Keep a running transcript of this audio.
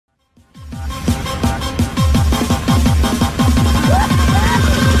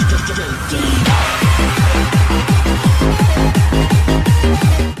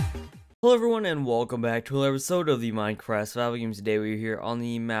everyone, and welcome back to another episode of the Minecraft Survival Games. Today we're here on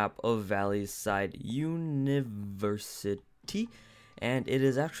the map of Valleyside University, and it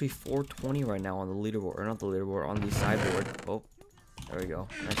is actually 4:20 right now on the leaderboard, or not the leaderboard, on the sideboard. Oh, there we go,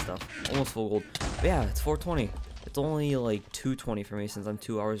 nice stuff, almost full gold. But yeah, it's 4:20. It's only like 2:20 for me since I'm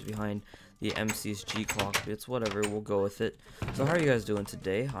 2 hours behind the MCSG clock. It's whatever, we'll go with it. So how are you guys doing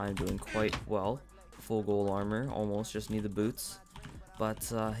today? I'm doing quite well. Full gold armor, almost, just need the boots.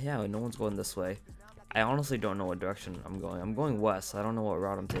 But, yeah, no one's going this way. I honestly don't know what direction I'm going. I'm going west. I don't know what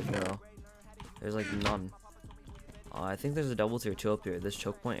route I'm taking, though. There's, like, none. I think there's a double tier 2 up here. This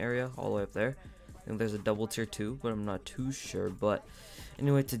choke point area, all the way up there. I think there's a double tier 2, but I'm not too sure. But,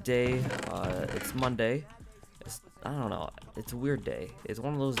 anyway, today, it's Monday. I don't know. It's a weird day. It's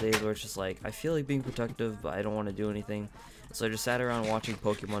one of those days where it's just, like, I feel like being productive, but I don't want to do anything. So I just sat around watching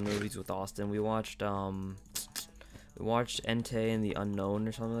Pokemon movies with Austin. We watched Entei and the Unknown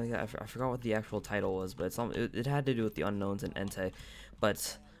or something like that. I forgot what the actual title was, but it had to do with the Unknowns and Entei.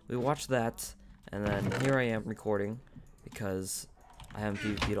 But we watched that, and then here I am recording because I haven't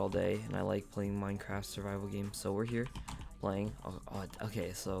PvP'd all day, and I like playing Minecraft survival games. So we're here playing.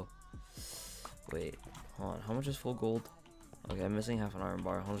 Okay, so wait, hold on. How much is full gold? Okay, I'm missing half an iron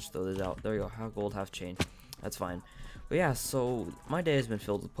bar. I'll just throw this out. There we go. Half gold, half chain. That's fine. But yeah, so my day has been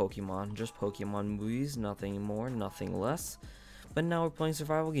filled with Pokemon, just Pokemon movies, nothing more, nothing less. But now we're playing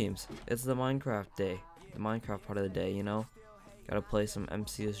survival games. It's the Minecraft day, the Minecraft part of the day, you know. Gotta play some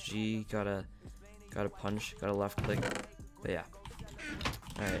MCSG, gotta punch, gotta left click. But yeah.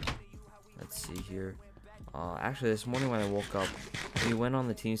 Alright, let's see here. Actually, this morning when I woke up, we went on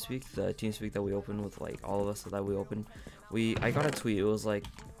the Teamspeak that we opened with like all of us that we opened. I got a tweet. It was like,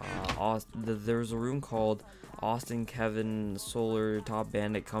 there was a room called Austin, Kevin, Solar, Top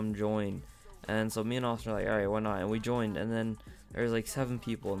Bandit, come join. And so me and Austin were like, alright, why not? And we joined, and then there's like 7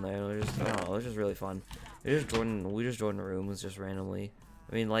 people in there. And I don't know, it was just really fun. We just joined the rooms just randomly.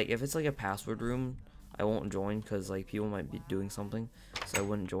 I mean, like, if it's like a password room, I won't join because like people might be doing something, so I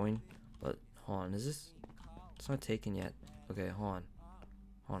wouldn't join. But hold on, is this? It's not taken yet. Okay, hold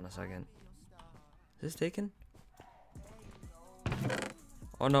on a second. Is this taken?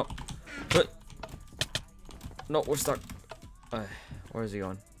 Oh no! But no, we're stuck. Where is he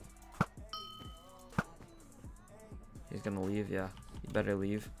going? He's gonna leave, yeah. You better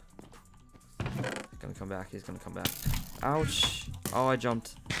leave. He's gonna come back, he's gonna come back. Ouch! Oh, I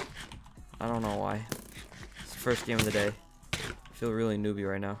jumped. I don't know why. It's the first game of the day. I feel really newbie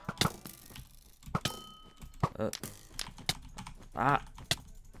right now.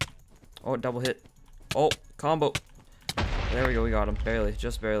 Oh, double hit. Oh, combo. There we go, we got him. Barely,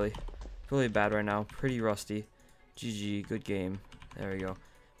 just barely. Really bad right now. Pretty rusty. GG, good game. There we go.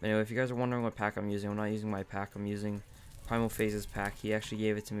 Anyway, if you guys are wondering what pack I'm using, I'm not using my pack. I'm using Primal Phases pack. He actually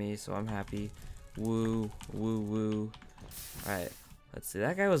gave it to me, so I'm happy. Woo, woo, woo. Alright, let's see.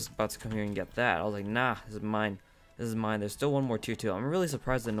 That guy was about to come here and get that. I was like, nah, this is mine. This is mine. There's still one more tier 2. I'm really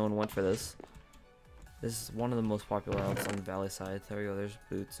surprised that no one went for this. This is one of the most popular outs on the Valleyside. There we go. There's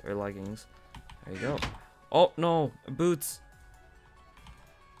boots or leggings. There you go. Oh no, boots.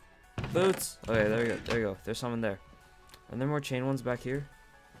 Boots. Okay, there you go. There you go. There's some in there. Are there more chain ones back here?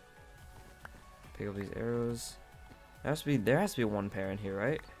 Pick up these arrows. There has to be one pair in here,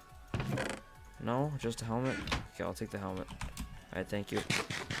 right? No, just a helmet. Okay, I'll take the helmet. All right, thank you.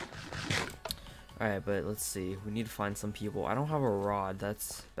 All right, but let's see. We need to find some people. I don't have a rod.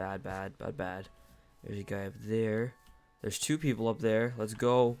 That's bad. There's a guy up there. There's 2 people up there. Let's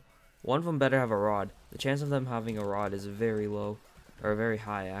go. One of them better have a rod. The chance of them having a rod is very low. Or very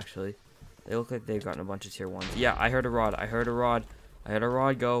high, actually. They look like they've gotten a bunch of tier 1s. Yeah, I heard a rod. I heard a rod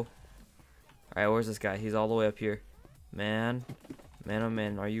go. Alright, where's this guy? He's all the way up here. Man, oh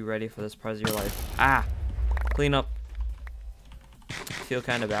man, are you ready for this prize of your life? Ah! Clean up. I feel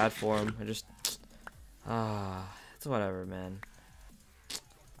kind of bad for him. It's whatever, man.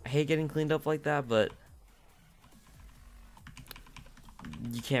 I hate getting cleaned up like that, but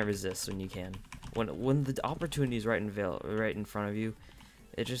you can't resist when you can. When the opportunity is right in front of you,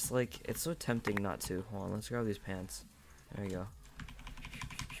 it's just like, it's so tempting not to. Hold on, let's grab these pants. There we go.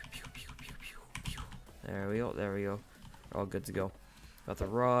 There we go. We're all good to go. Got the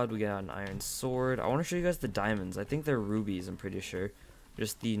rod. We got an iron sword. I want to show you guys the diamonds. I think they're rubies. I'm pretty sure.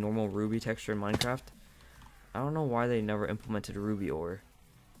 Just the normal ruby texture in Minecraft. I don't know why they never implemented ruby ore.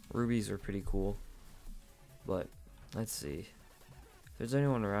 Rubies are pretty cool. But let's see. If there's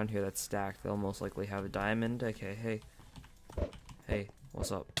anyone around here that's stacked, they'll most likely have a diamond. Okay, hey,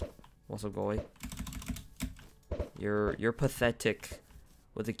 what's up? What's up, goalie? You're pathetic.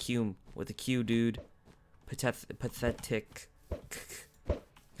 With a Q, dude. Pathetic.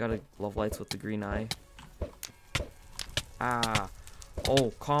 Gotta love lights with the green eye. Ah.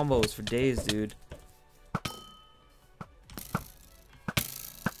 Oh, combos for days, dude.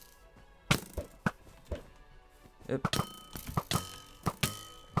 Yep.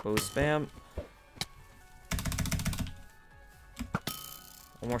 Bow spam.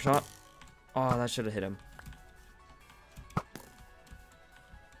 One more shot. Oh, that should have hit him.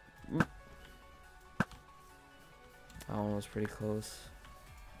 That one was pretty close.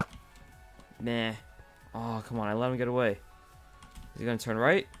 Nah. Oh, come on. I let him get away. Is he going to turn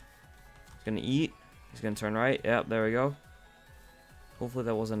right? He's going to eat. He's going to turn right. Yep, there we go. Hopefully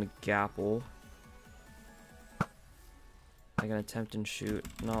that wasn't a gapple. I can attempt and shoot.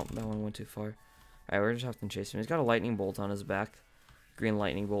 No, that one went too far. Alright, we're just having to chase him. He's got a lightning bolt on his back. Green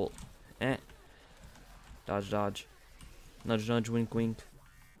lightning bolt. Eh. Dodge, dodge. Nudge, nudge, wink, wink.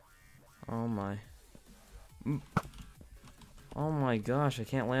 Oh my. Oh my gosh, I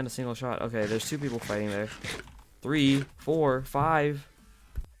can't land a single shot. Okay, there's 2 people fighting there. 3, 4, 5.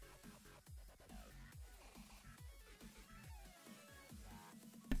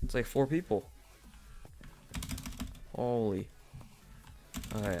 It's like 4 people. Holy.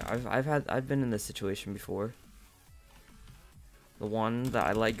 Alright, I've been in this situation before. The one that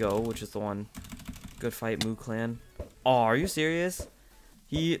I let go, which is the one. Good fight, Moo Clan. Oh, are you serious?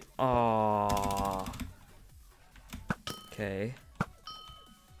 He. Oh. Okay.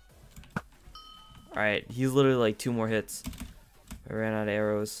 Alright, he's literally like 2 more hits. I ran out of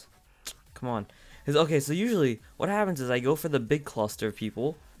arrows. Come on. Okay, so usually what happens is I go for the big cluster of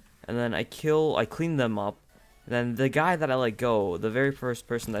people, and then I clean them up. And then the guy that I let go, the very first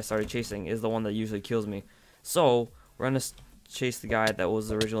person that I started chasing, is the one that usually kills me. So we're gonna chase the guy that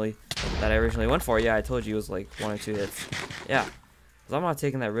I originally went for. Yeah, I told you it was like 1 or 2 hits. Yeah, because I'm not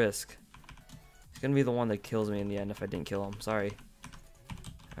taking that risk. He's gonna be the one that kills me in the end if I didn't kill him. Sorry.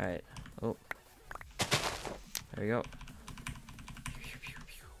 All right. Oh, there we go.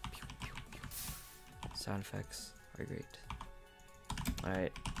 Sound effects are great. All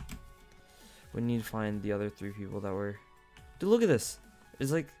right. We need to find the other 3 people that were. Dude, look at this.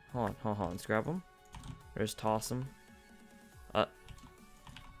 It's like, hold on. Let's grab them. Or just toss them. How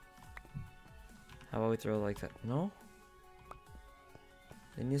about we throw it like that? No?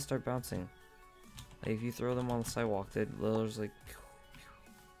 They need to start bouncing. Like if you throw them on the sidewalk, they'll just like.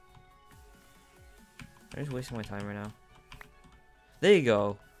 I'm just wasting my time right now. There you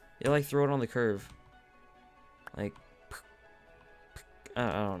go. You like throw it on the curve. Like.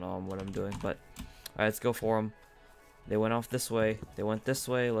 I don't know what I'm doing, but alright, let's go for them. They went off this way. They went this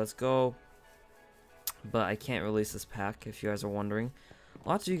way. Let's go. But I can't release this pack, if you guys are wondering.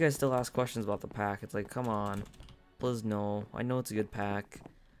 Lots of you guys still ask questions about the pack. It's like, come on, please no. I know it's a good pack.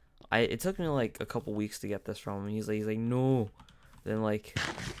 It took me like a couple weeks to get this from him. He's like no. Then like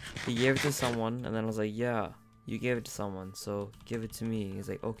he gave it to someone, and then I was like, yeah, you gave it to someone, so give it to me. He's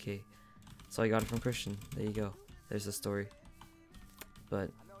like, okay. So I got it from Christian. There you go. There's the story. But,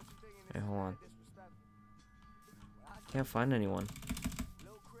 hey, hold on. Can't find anyone.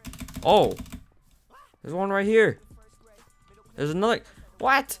 Oh! There's one right here. There's another.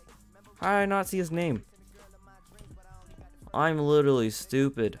 What? How did I not see his name? I'm literally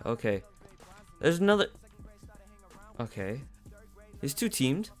stupid. Okay. There's another. Okay. These 2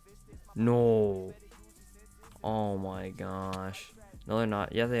 teamed? No. Oh my gosh. No, they're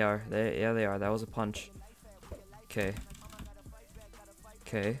not. Yeah, they are. Yeah, they are. That was a punch. Okay.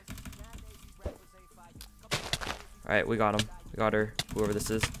 Okay. Alright, we got him. We got her. Whoever this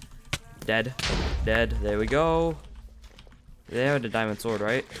is. Dead. Dead. There we go. They had a diamond sword,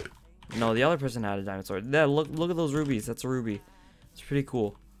 right? No, the other person had a diamond sword. Yeah, look at those rubies. That's a ruby. It's pretty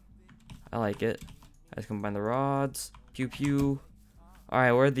cool. I like it. Let's combine the rods. Pew pew.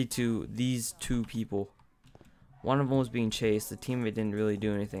 Alright, where are these 2 people? One of them was being chased. The teammate didn't really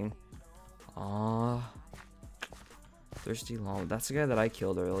do anything. Ah. Thirsty Long. That's the guy that I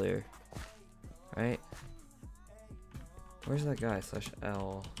killed earlier. Right? Where's that guy?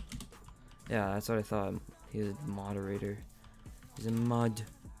 /L. Yeah, that's what I thought. He's a moderator. He's a mod.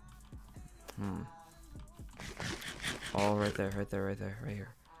 Oh, right there. Right here. Right here.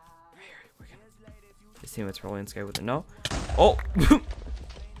 His teammate's probably in sky with it. No? Oh!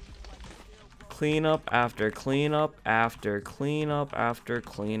 Clean up after clean up after clean up after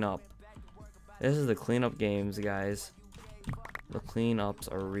clean up. This is the cleanup games, guys. The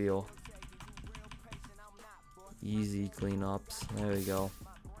cleanups are real. Easy cleanups. There we go.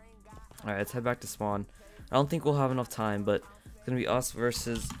 Alright, let's head back to spawn. I don't think we'll have enough time, but it's gonna be us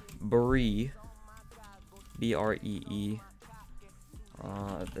versus Bree. B-R-E-E.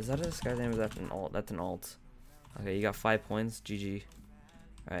 Is that a guy's name or is that an alt? That's an alt. Okay, you got 5 points. GG.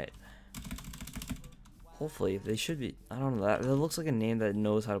 Alright. Hopefully, they should be. I don't know. That looks like a name that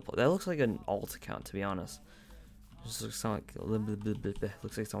knows how to play. That looks like an alt account, to be honest. Just looks like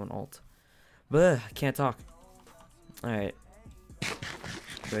looks like someone alt. But I can't talk. All right.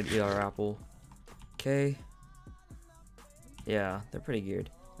 Go eat our apple. Okay. Yeah, they're pretty geared.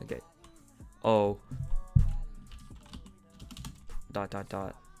 Okay. Oh. Dot dot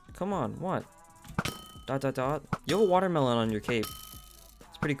dot. Come on, what? Dot dot dot. You have a watermelon on your cape.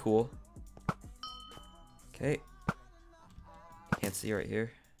 It's pretty cool. Okay. Can't see right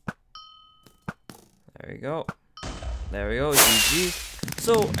here. There we go. There we go. GG.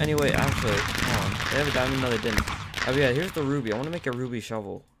 So anyway, actually, hold on. They have a diamond. No, they didn't. Oh yeah, here's the ruby. I want to make a ruby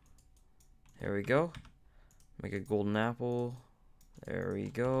shovel. There we go. Make a golden apple. There we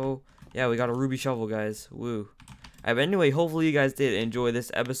go. Yeah, we got a ruby shovel, guys. Woo. But anyway, hopefully you guys did enjoy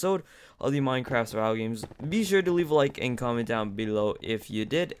this episode of the Minecraft Survival Games. Be sure to leave a like and comment down below if you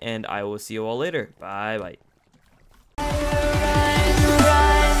did, and I will see you all later. Bye bye.